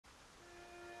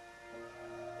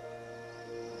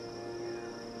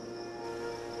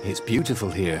It's beautiful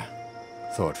here,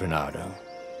 thought Reynardo.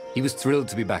 He was thrilled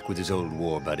to be back with his old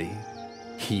war buddy.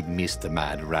 He'd missed the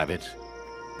mad rabbit,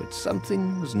 but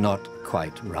something was not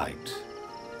quite right.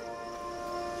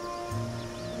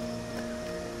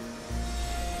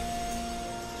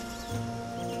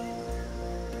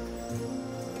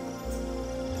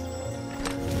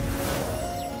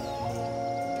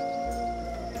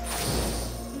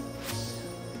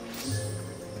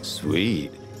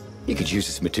 Sweet. You could use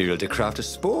this material to craft a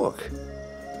spork.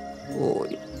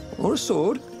 Or a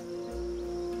sword.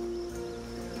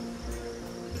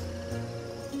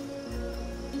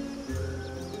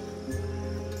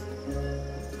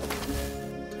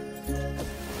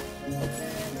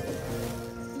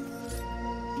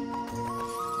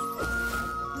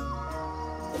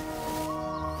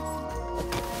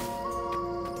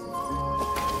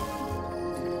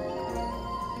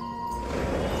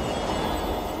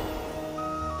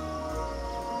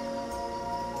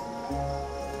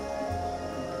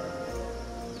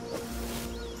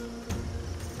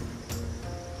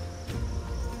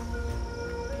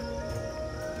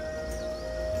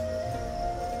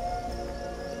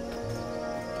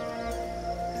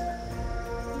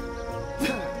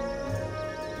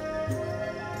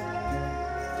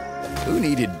 Who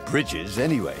needed bridges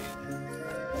anyway?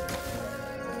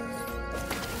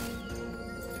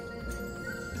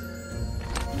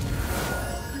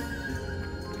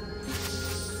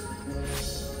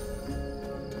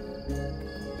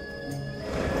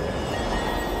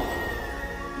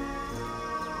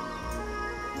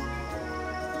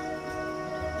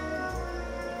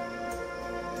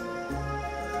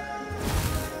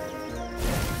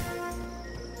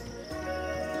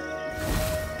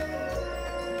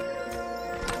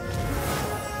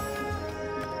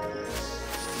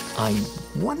 I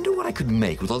wonder what I could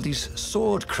make with all these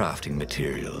sword crafting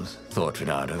materials, thought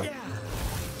Reynardo.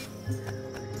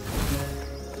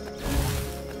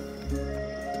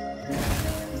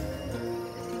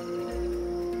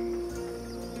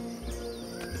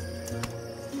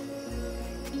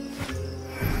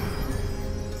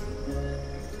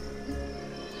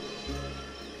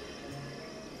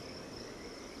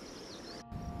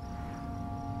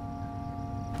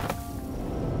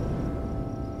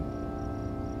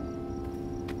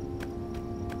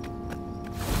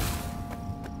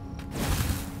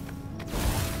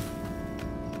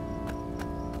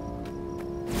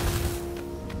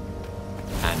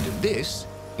 This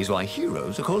is why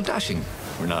heroes are called dashing,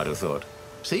 Reynardo thought.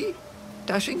 See?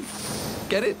 Dashing?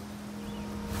 Get it?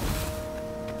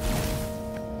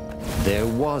 There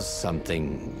was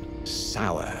something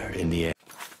sour in the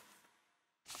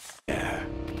air.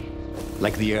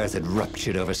 Like the earth had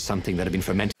ruptured over something that had been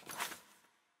fermenting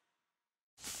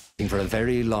for a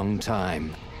very long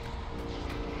time.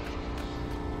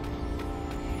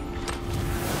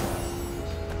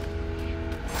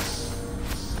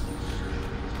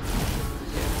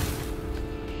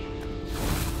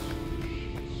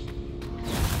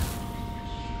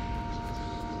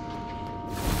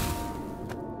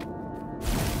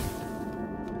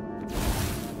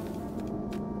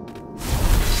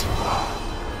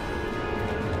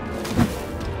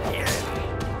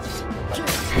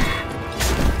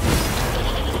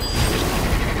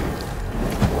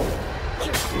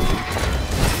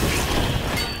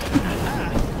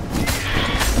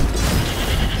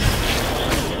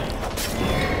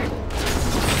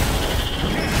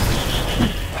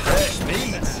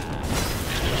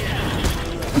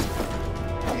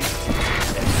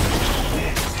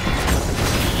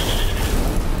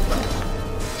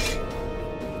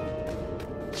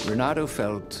 Reynardo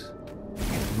felt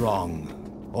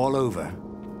wrong all over.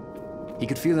 He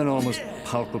could feel an almost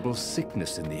palpable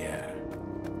sickness in the air.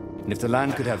 And if the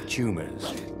land could have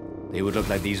tumors, they would look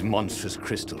like these monstrous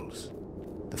crystals.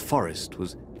 The forest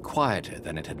was quieter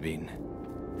than it had been.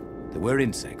 There were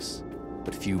insects,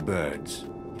 but few birds,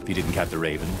 if you didn't count the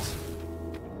ravens.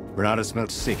 Reynardo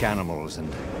smelt sick animals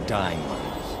and dying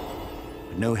ones,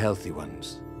 but no healthy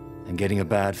ones. And getting a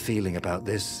bad feeling about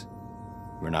this,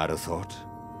 Reynardo thought.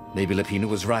 Maybe Lapina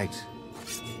was right.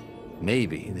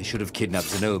 Maybe they should have kidnapped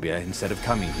Zenobia instead of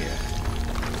coming here.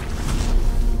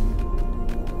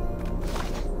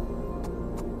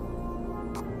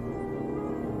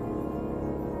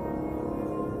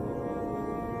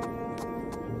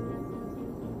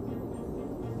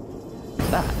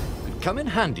 That could come in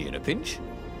handy in a pinch.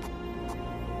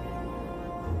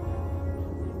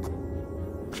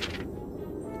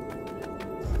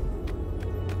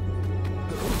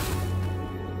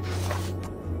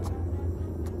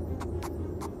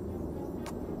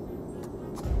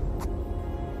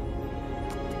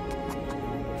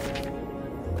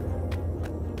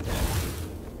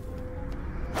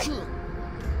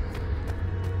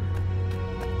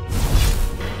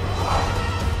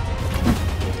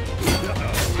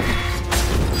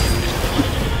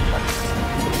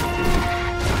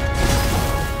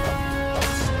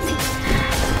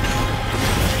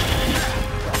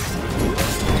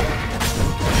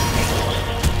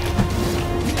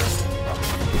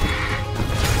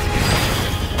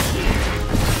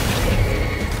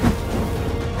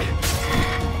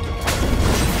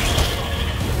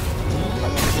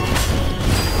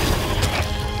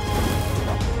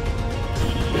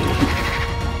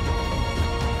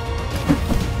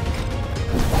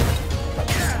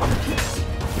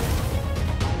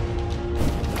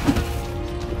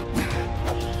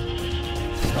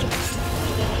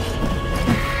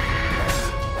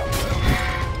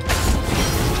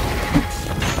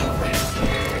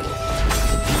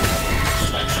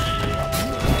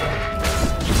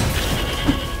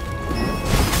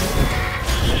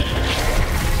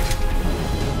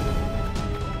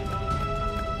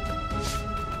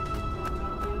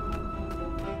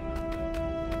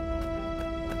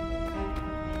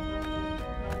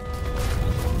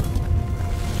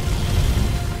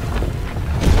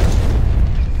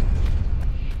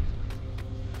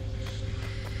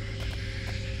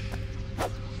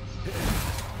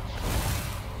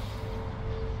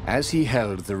 As he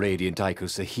held the radiant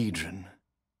icosahedron,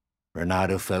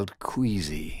 Renato felt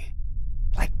queasy,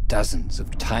 like dozens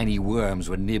of tiny worms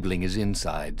were nibbling his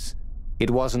insides. It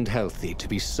wasn't healthy to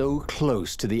be so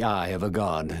close to the eye of a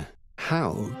god.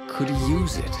 How could he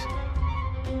use it?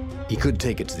 He could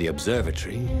take it to the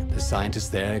observatory. The scientists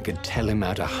there could tell him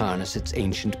how to harness its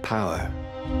ancient power.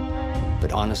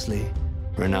 But honestly,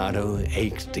 Renato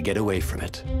ached to get away from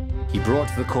it. He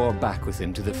brought the core back with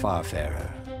him to the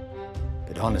Farfarer.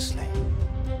 But honestly,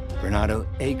 Renato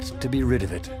ached to be rid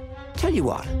of it. Tell you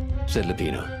what, said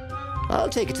Lupino. I'll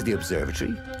take it to the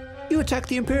observatory. You attack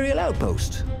the Imperial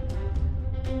outpost.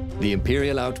 The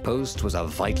Imperial outpost was a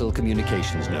vital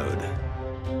communications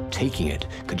node. Taking it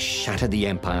could shatter the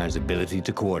Empire's ability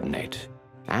to coordinate.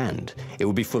 And it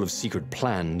would be full of secret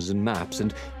plans and maps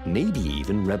and maybe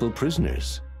even rebel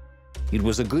prisoners. It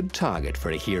was a good target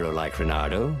for a hero like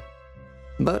Renato.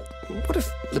 But what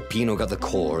if Lupino got the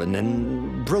core and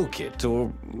then broke it,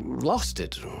 or lost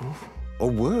it,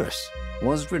 or worse?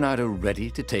 Was Renato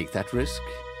ready to take that risk?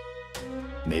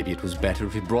 Maybe it was better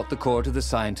if he brought the core to the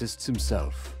scientists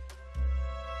himself.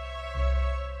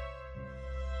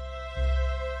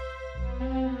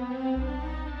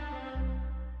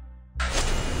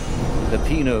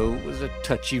 Lupino was a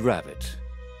touchy rabbit.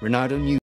 Renato knew